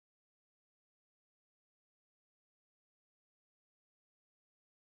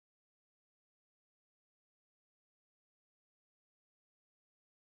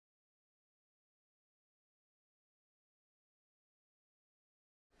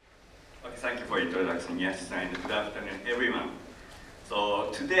Thank you for the introduction, yes, and good afternoon, everyone.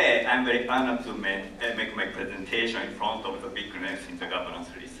 So today, I'm very honored to make my presentation in front of the big names in the governance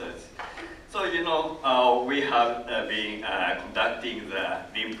research. So, you know, we have been conducting the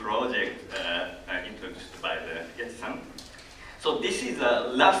RIHN project introduced by the Yetsan. So this is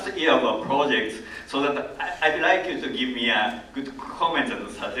the last year of our project, so that I'd like you to give me a good comment and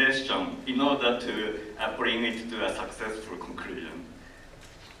suggestion in order to bring it to a successful conclusion.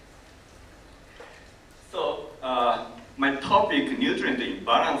 So my topic, nutrient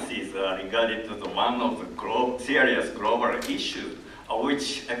imbalances, regarded to one of the serious global issues,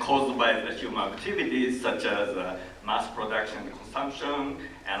 which are caused by the human activities such as mass production and consumption,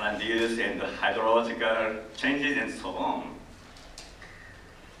 and land use, and hydrological changes, and so on.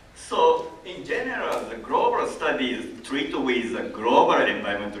 So, in general, the global studies treat with the global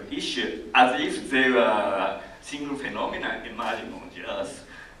environmental issue as if they were a single phenomenon emerging on the Earth.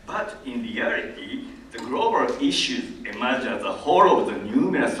 But in reality, the global issues emerge as a whole of the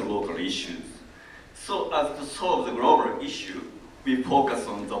numerous local issues. So, as to solve the global issue, we focus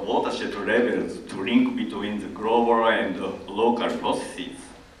on the watershed levels to link between the global and the local processes.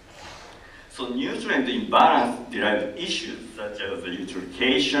 So nutrient imbalance derived issues such as the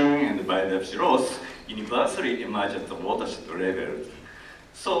eutrophication and biodiversity loss universally emerge at the watershed levels.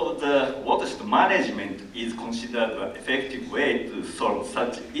 So the watershed management is considered an effective way to solve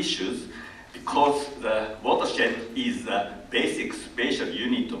such issues because the watershed is the basic spatial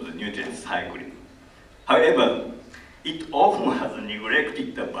unit of the nutrient cycling. However, it often has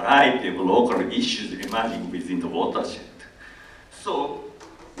neglected the variety of local issues emerging within the watershed. So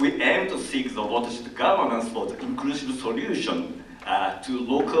we aim to seek the watershed governance for the inclusive solution to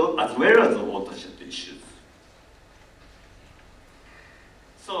local as well as the watershed issues.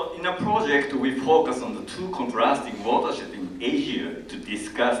 So in a project, we focus on the two contrasting watersheds in Asia to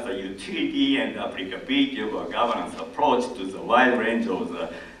discuss the utility and applicability of a governance approach to the wide range of the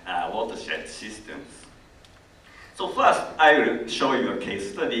watershed systems. So first, I will show you a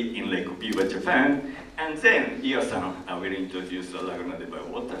case study in Lake Biwa, Japan, and then Io-san will introduce the Laguna de Bay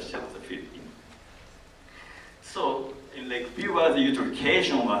watershed, the Philippines. So in Lake Biwa, the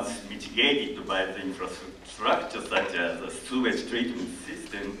eutrophication was mitigated by the infrastructure such as the sewage treatment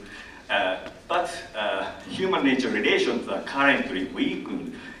system, but human-nature relations are currently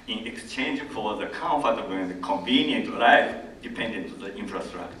weakened in exchange for the comfortable and convenient life dependent on the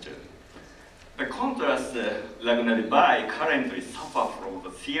infrastructure. By contrast, Laguna de Bay currently suffers from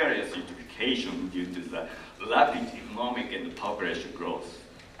the serious eutrophication due to the rapid economic and population growth.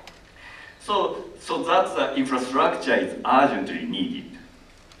 So that the infrastructure is urgently needed.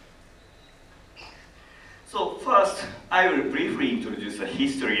 So first, I will briefly introduce the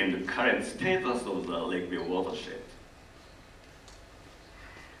history and the current status of the Lake Biwa watershed.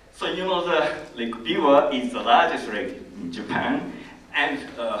 So you know the Lake Biwa is the largest lake in Japan, and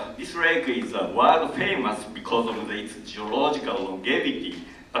this lake is world famous because of its geological longevity,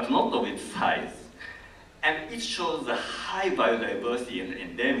 but not of its size. And it shows the high biodiversity and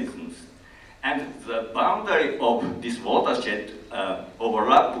endemisms. And the boundary of this watershed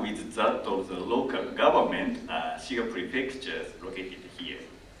overlap with that of the local government, Shiga Prefecture, located here.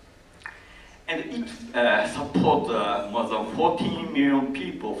 And it supports more than 14 million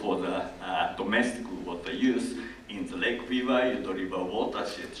people for the domestic water use in the Lake Biwa Yudo River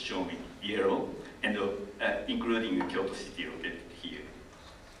watershed shown in yellow, and including Kyoto City located here.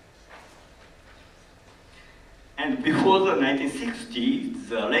 And before the 1960s,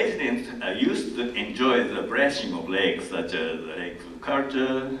 the residents used to enjoy the blessing of lakes such as lake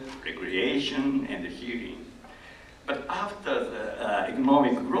culture, recreation, and healing. But after the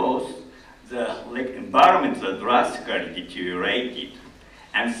economic growth, the lake environment drastically deteriorated.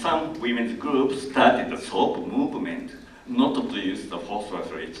 And some women's groups started the soap movement, not to use the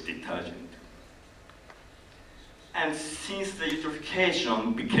phosphorus-rich detergent. And since the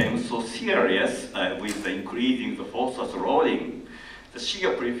eutrophication became so serious with the increasing the phosphorus loading, the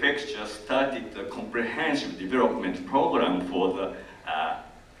Shiga Prefecture started a comprehensive development program for the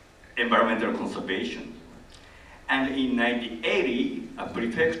environmental conservation. And in 1980, a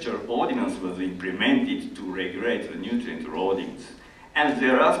prefecture ordinance was implemented to regulate the nutrient loadings. And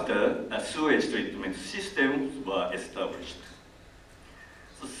thereafter, sewage treatment systems were established.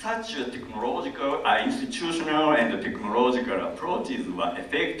 So such technological, institutional and technological approaches were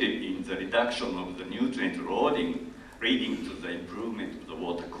effective in the reduction of the nutrient loading, leading to the improvement of the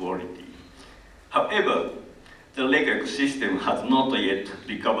water quality. However, the lake ecosystem has not yet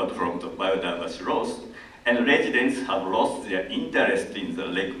recovered from the biodiversity loss, and residents have lost their interest in the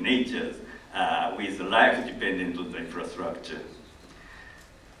lake nature with life dependent on the infrastructure.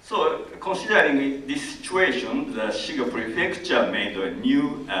 So considering this situation, the Shiga Prefecture made a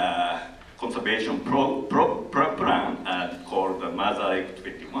new conservation plan called Mother Lake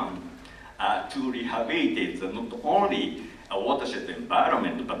 21 to rehabilitate not only a watershed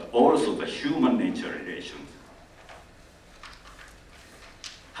environment but also the human-nature relations.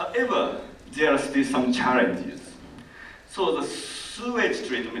 However, there are still some challenges. So the sewage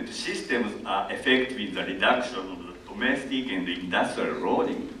treatment systems are effective in the reduction of the domestic and industrial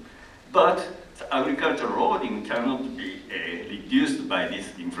eroding, but the agricultural eroding cannot be reduced by these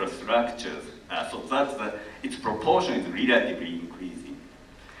infrastructures, so that its proportion is relatively increasing.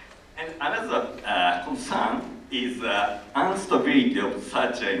 And another concern is the instability of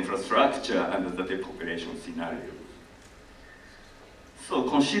such infrastructure under the depopulation scenario. So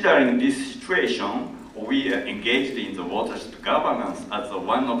considering this situation, we are engaged in the watershed governance as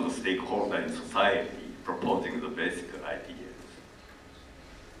one of the stakeholders in society, proposing the basic ideas.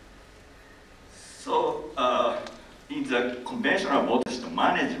 So, in the conventional watershed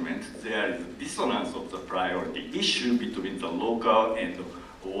management, there is dissonance of the priority issue between the local and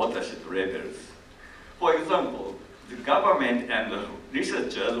watershed levels. For example, the government and the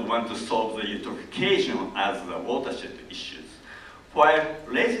researchers want to solve the eutrophication as the watershed issues, while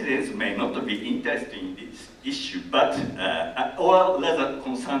residents may not be interested in this issue, but or rather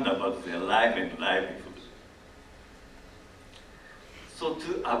concerned about their life and livelihood. So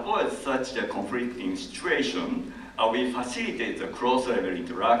to avoid such a conflicting situation, we facilitate the cross-level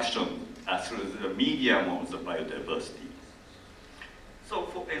interaction through the medium of the biodiversity. So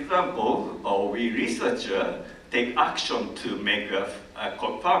for example, we researchers take action to make a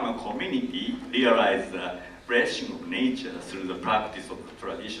farmer community realize the blessing of nature through the practice of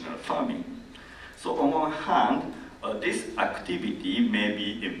traditional farming. So on one hand, this activity may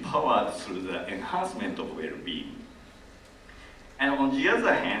be empowered through the enhancement of well-being. And on the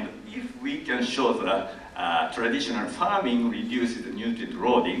other hand, if we can show that traditional farming reduces nutrient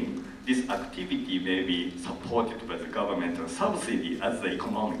loading, this activity may be supported by the governmental subsidy as the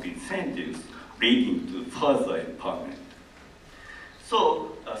economic incentives, leading to further empowerment.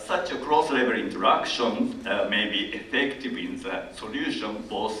 So such a cross-level interaction may be effective in the solution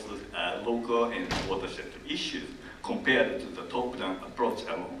both local and watershed issues compared to the top-down approach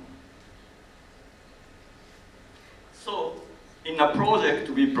alone. So in a project,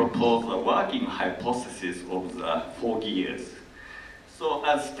 we propose a working hypothesis of the 4 gears. So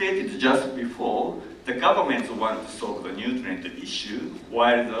as stated just before, the governments want to solve the nutrient issue,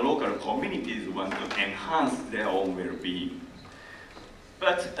 while the local communities want to enhance their own well-being.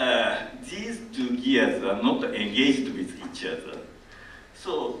 But these 2 gears are not engaged with each other.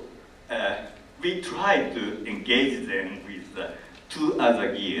 So we try to engage them with the 2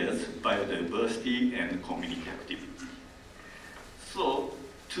 other gears, biodiversity and community activity. So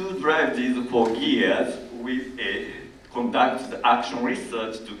to drive these 4 gears, we conduct the action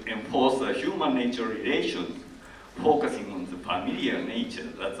research to enforce the human-nature relations, focusing on the familiar nature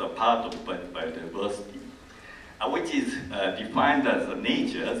as a part of biodiversity, which is defined as the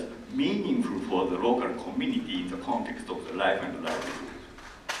natures meaningful for the local community in the context of the life and livelihood.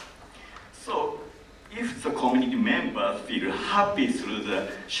 So if the community members feel happy through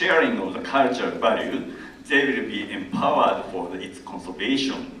the sharing of the cultural value, they will be empowered for its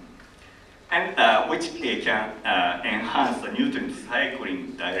conservation, and which can enhance the nutrient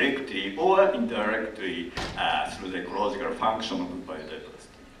cycling directly or indirectly through the ecological function of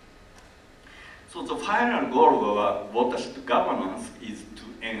biodiversity. So the final goal of watershed governance is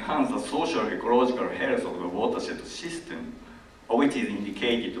to enhance the social-ecological health of the watershed system, which is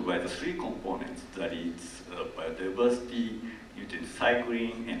indicated by the 3 components, that is biodiversity, nutrient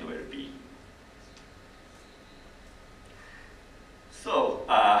cycling, and well-being. So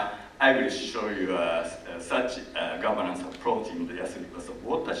I will show you such a governance approach in the Yasui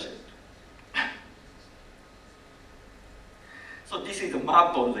watershed. So this is a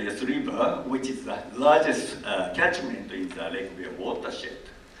map of the Yasu River, which is the largest catchment in the Lake Biwa watershed.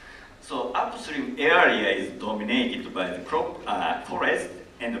 So upstream area is dominated by the forest,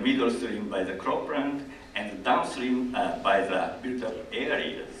 and the middle stream by the cropland, and downstream by the built-up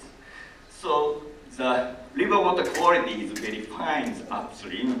areas. So the river water quality is very fine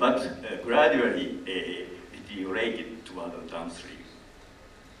upstream, but gradually deteriorated toward the downstream.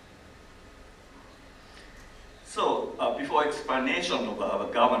 So before explanation of our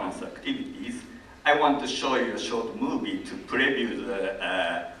governance activities, I want to show you a short movie to preview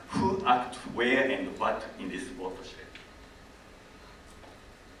the who acts where and what in this watershed.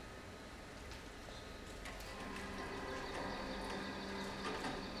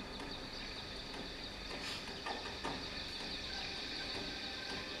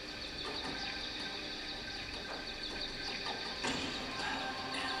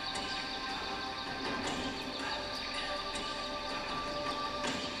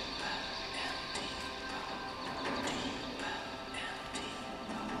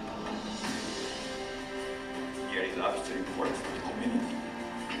 the upstream forest community.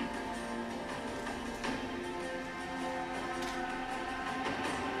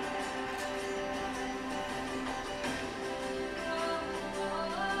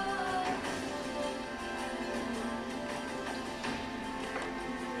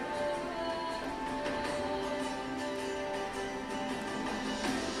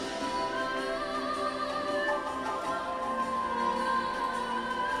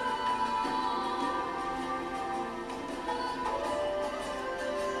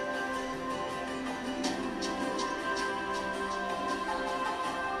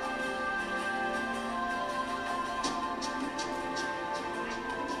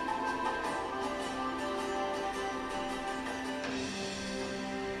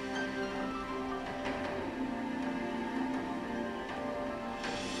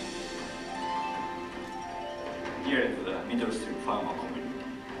 Here is the middle stream farmer community.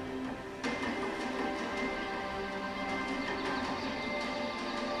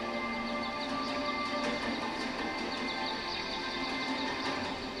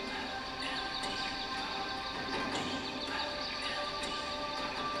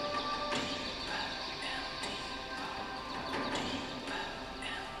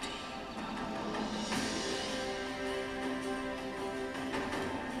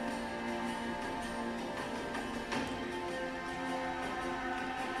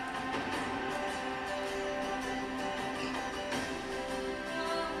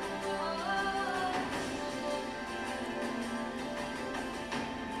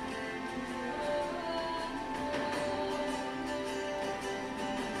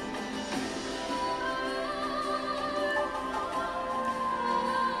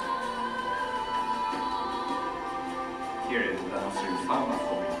 Here is the downstream farmer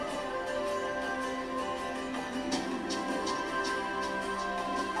community.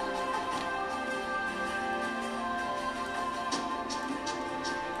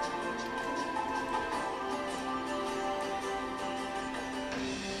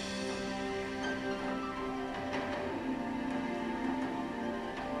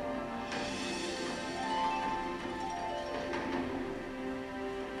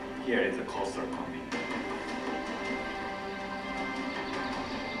 Here is the coastal community.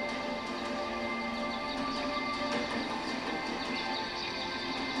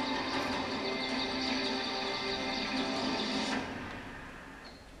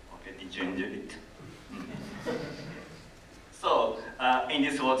 Change it. So, in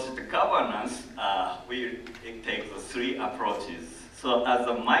this watershed governance, we take the three approaches. So, as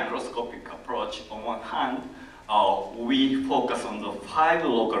a microscopic approach, on one hand, we focus on the 5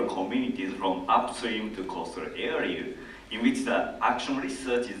 local communities from upstream to coastal area, in which the action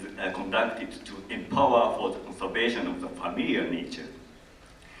research is conducted to empower for the conservation of the familiar nature.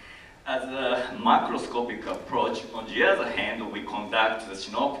 As a macroscopic approach, on the other hand, we conduct the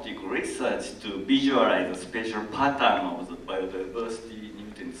synoptic research to visualize the spatial pattern of the biodiversity,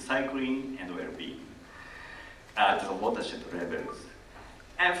 nutrient cycling, and well-being at the watershed levels.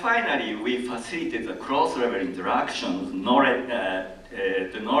 And finally, we facilitate the cross-level interactions, the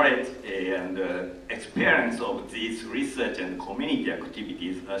knowledge and experience of these research and community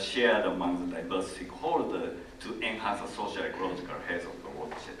activities are shared among the diverse stakeholders to enhance the social-ecological health of the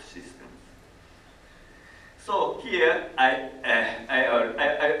watershed systems. So here, I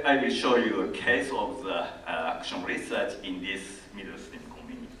will show you a case of the action research in this middle stream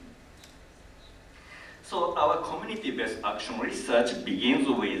community. So our community-based action research begins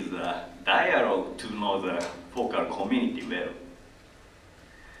with a dialogue to know the focal community well.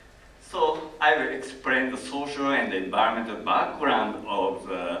 So I will explain the social and environmental background of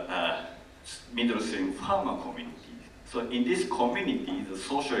the middle stream farmer community. So in this community, the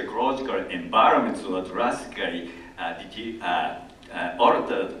social-ecological environments were drastically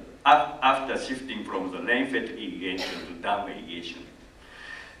altered after shifting from the rain-fed irrigation to dam irrigation.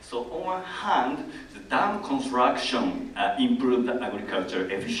 So on one hand, the dam construction improved the agricultural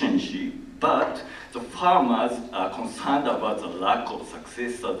efficiency, but the farmers are concerned about the lack of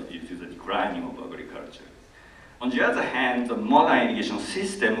successors due to the declining of agriculture. On the other hand, the modern irrigation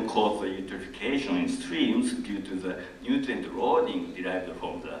system caused the eutrophication in streams due to the nutrient loading derived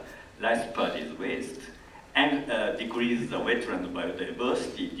from the rice paddy's waste, and decreased the wetland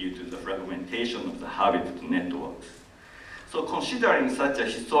biodiversity due to the fragmentation of the habitat networks. So considering such a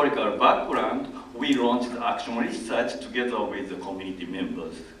historical background, we launched action research together with the community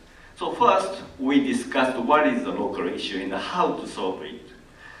members. So first, we discussed what is the local issue and how to solve it.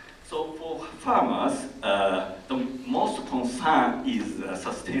 So for farmers, the most concern is the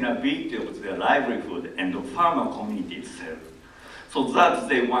sustainability of their livelihood and the farmer community itself. so that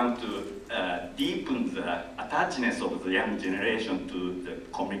they want to deepen the attachedness of the young generation to the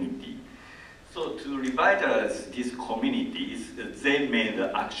community. So to revitalize these communities, they made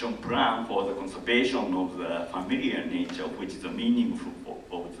an action plan for the conservation of the familiar nature, which is the meaningful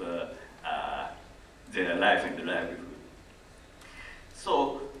of their life and livelihood.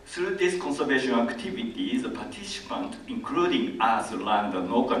 So through these conservation activities, the participants, including us, learned the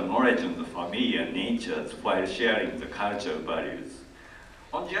local knowledge of the familiar natures while sharing the cultural values.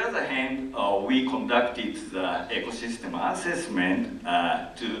 On the other hand, we conducted the ecosystem assessment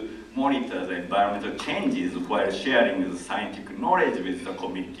to monitor the environmental changes while sharing the scientific knowledge with the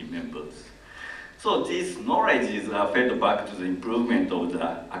community members. So these knowledges are fed back to the improvement of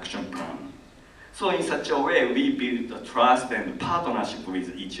the action plan. So in such a way, we build the trust and partnership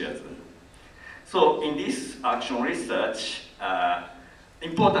with each other. So in this action research,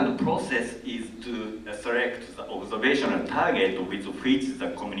 important process is to select the observational target with which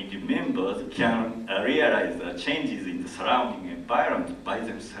the community members can realize the changes in the surrounding environment by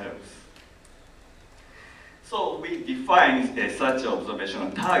themselves. So we define such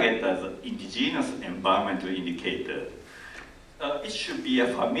observational target as an indigenous environmental indicator. It should be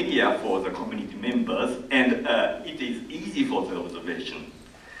familiar for the community members, and it is easy for the observation.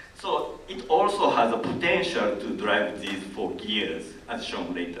 So it also has a potential to drive these 4 gears, as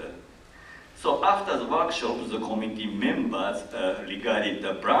shown later. So after the workshop, the community members regarded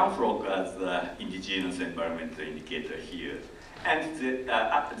the brown frog as the indigenous environmental indicator here. And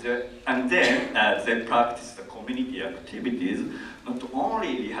then they practiced the community activities, not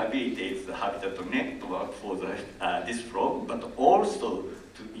only rehabilitates the habitat network for this frog, but also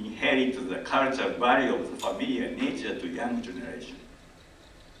to inherit the cultural value of the familiar nature to young generation.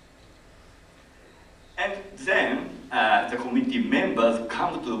 And then the community members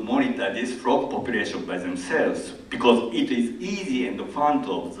come to monitor this frog population by themselves because it is easy and fun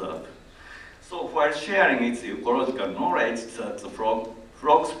to observe. So while sharing its ecological knowledge that the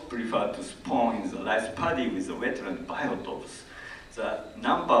frogs prefer to spawn in the rice paddy with the wetland biotopes, the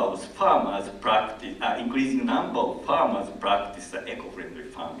number of farmers practice, increasing number of farmers practice the eco-friendly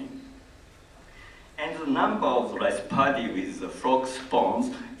farming. And the number of rice paddy with the frog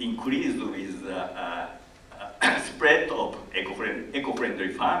spawns increased with the spread of eco-friendly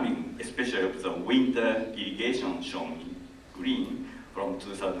farming, especially of the winter irrigation shown in green from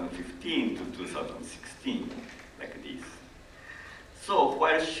 2015 to 2016, like this. So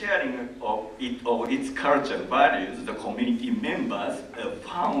while sharing of its cultural values, the community members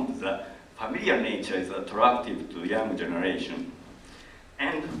found the familiar nature is attractive to young generation.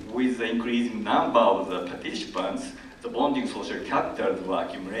 And with the increasing number of the participants, the bonding social capitals were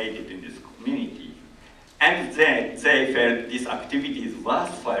accumulated in this community. And they felt this activity is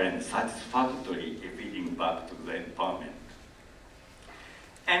worthwhile and satisfactory feeding back to the environment.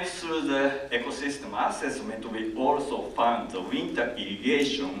 And through the ecosystem assessment, we also found the winter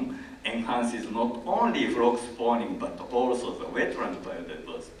irrigation enhances not only frog spawning, but also the wetland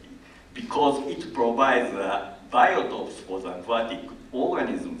biodiversity, because it provides biotopes for the aquatic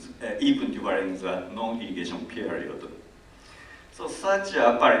organisms, even during the non-irrigation period. So such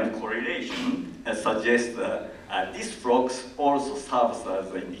apparent correlation suggests these frogs also serves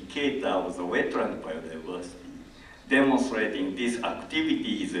as an indicator of the wetland biodiversity, demonstrating this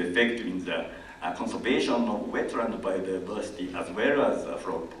activity is effective in the conservation of wetland biodiversity as well as the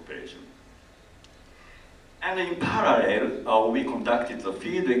frog population. And in parallel, we conducted a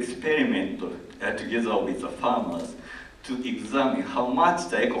field experiment together with the farmers to examine how much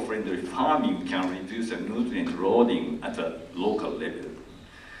the eco-friendly farming can reduce the nutrient loading at a local level.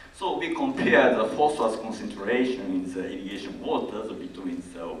 So we compared the phosphorus concentration in the irrigation waters between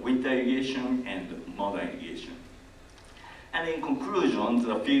the winter irrigation and modern irrigation. And in conclusion,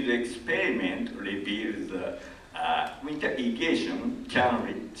 the field experiment reveals that winter irrigation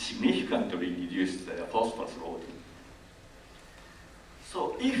can significantly reduce the phosphorus loading.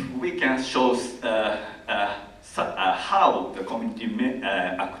 So if we can show how the community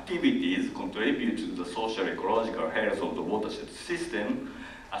activities contribute to the social-ecological health of the watershed system,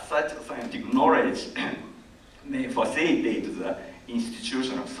 such scientific knowledge may facilitate the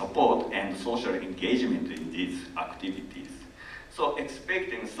institutional support and social engagement in these activities. So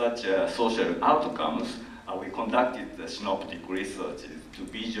expecting such social outcomes, we conducted the synoptic research to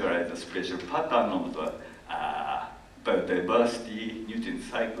visualize the spatial pattern of the biodiversity, nutrient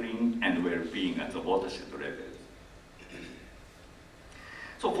cycling, and well-being at the watershed level.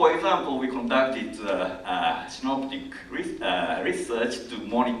 So for example, we conducted synoptic research to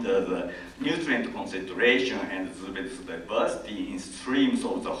monitor the nutrient concentration and diversity in streams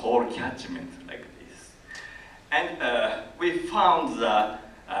of the whole catchment like this. And we found the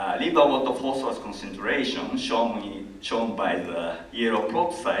river water phosphorus concentration shown by the yellow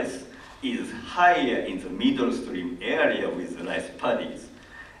plot size is higher in the middle stream area with the rice paddies.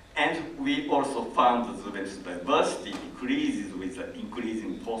 And we also found that the diversity increases with the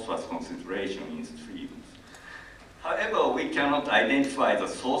increasing phosphorus concentration in streams. However, we cannot identify the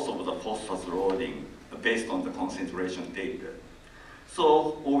source of the phosphorus loading based on the concentration data.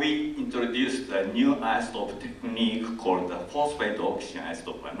 So we introduced a new isotope technique called the phosphate oxygen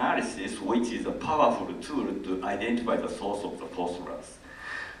isotope analysis, which is a powerful tool to identify the source of the phosphorus.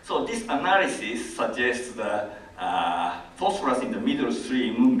 So this analysis suggests the phosphorus in the middle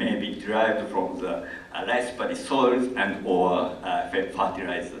stream may be derived from the rice paddy soils and or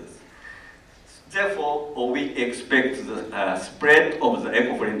fertilizers. Therefore, we expect the spread of the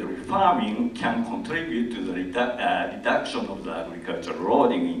eco-friendly farming can contribute to the reduction of the agricultural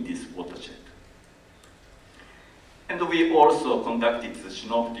loading in this watershed. And we also conducted the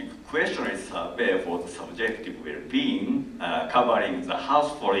synoptic questionnaire survey for the subjective well-being, covering the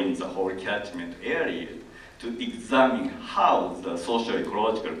household in the whole catchment area to examine how the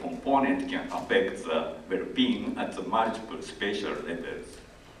social-ecological component can affect the well-being at the multiple spatial levels.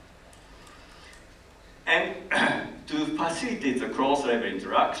 And to facilitate the cross-level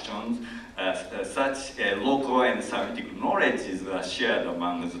interactions, such local and scientific knowledge is shared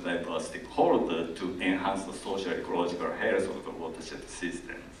among the diverse stakeholders to enhance the social-ecological health of the watershed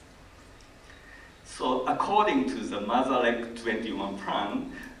systems. So according to the Mother Lake 21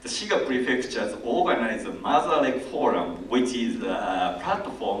 plan, the Shiga prefectures organize the Mother Lake Forum, which is a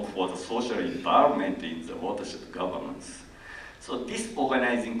platform for the social environment in the watershed governance. So this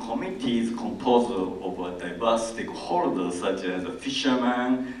organizing committee is composed of diverse stakeholders such as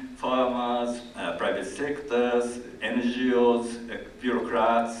fishermen, farmers, private sectors, NGOs,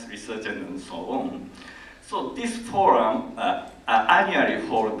 bureaucrats, researchers, and so on. So this forum annually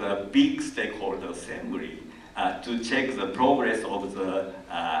holds a big stakeholder assembly to check the progress of the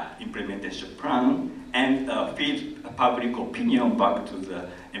implementation plan and feed public opinion back to the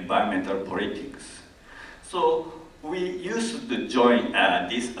environmental politics. So we used to join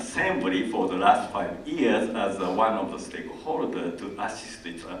this assembly for the last 5 years as one of the stakeholders to assist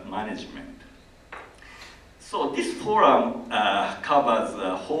its management. So this forum covers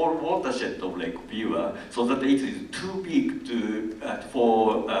the whole watershed of Lake Biwa, so that it is too big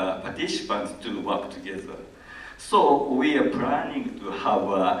for participants to work together. So we are planning to have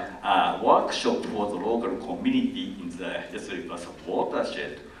a workshop for the local community in the Yasuri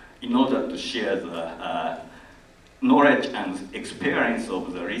watershed in order to share the knowledge and experience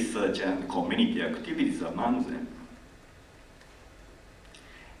of the research and community activities among them.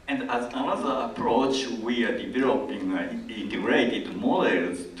 And as another approach, we are developing integrated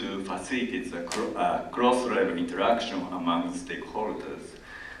models to facilitate the cross-level interaction among stakeholders.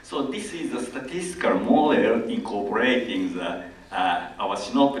 So this is a statistical model incorporating our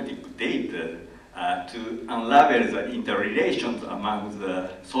synoptic data to unravel the interrelations among the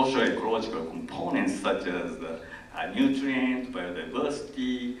social-ecological components such as nutrients,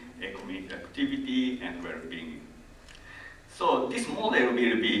 biodiversity, community activity, and well-being. So this model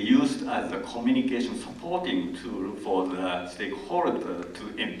will be used as a communication supporting tool for the stakeholder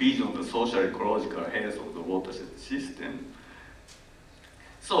to envision the social-ecological health of the watershed system.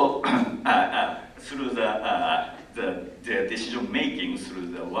 So through the decision-making through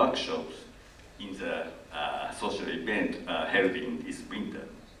the workshops in the social event held in this winter.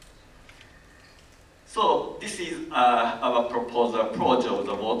 So this is our proposed approach of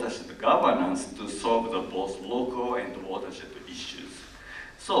the watershed governance to solve the both local and watershed issues.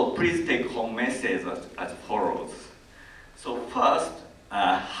 So please take home message as follows. So first,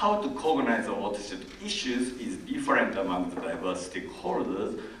 how to cognize the watershed issues is different among the diverse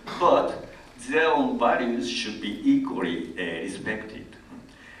stakeholders, but their own values should be equally respected.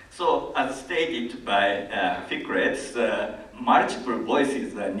 So as stated by Fickrets, multiple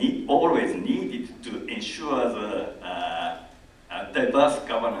voices are always needed to ensure the diverse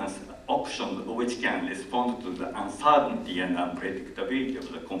governance options which can respond to the uncertainty and unpredictability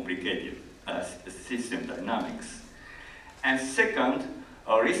of the complicated system dynamics. And second,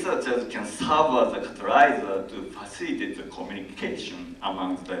 researchers can serve as a catalyzer to facilitate the communication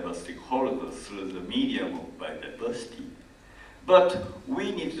among the diverse stakeholders through the medium of biodiversity. But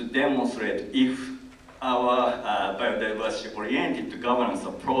we need to demonstrate if our biodiversity-oriented governance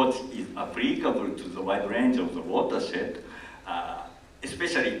approach is applicable to the wide range of the watershed,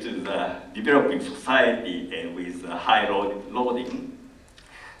 especially to the developing society with high loading.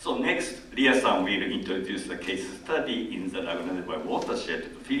 So next, Ria-san will introduce a case study in the Laguna de Bay watershed,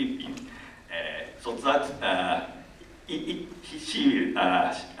 Philippines, so that she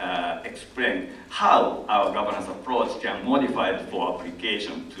will explain how our governance approach can modify for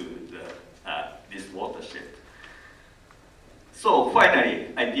application to this watershed. So finally,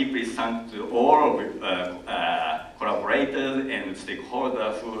 I deeply thank to all of collaborators and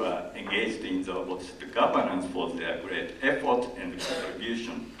stakeholders who are engaged in the watershed governance for their great effort and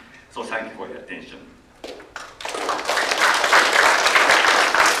contribution. So thank you for your attention.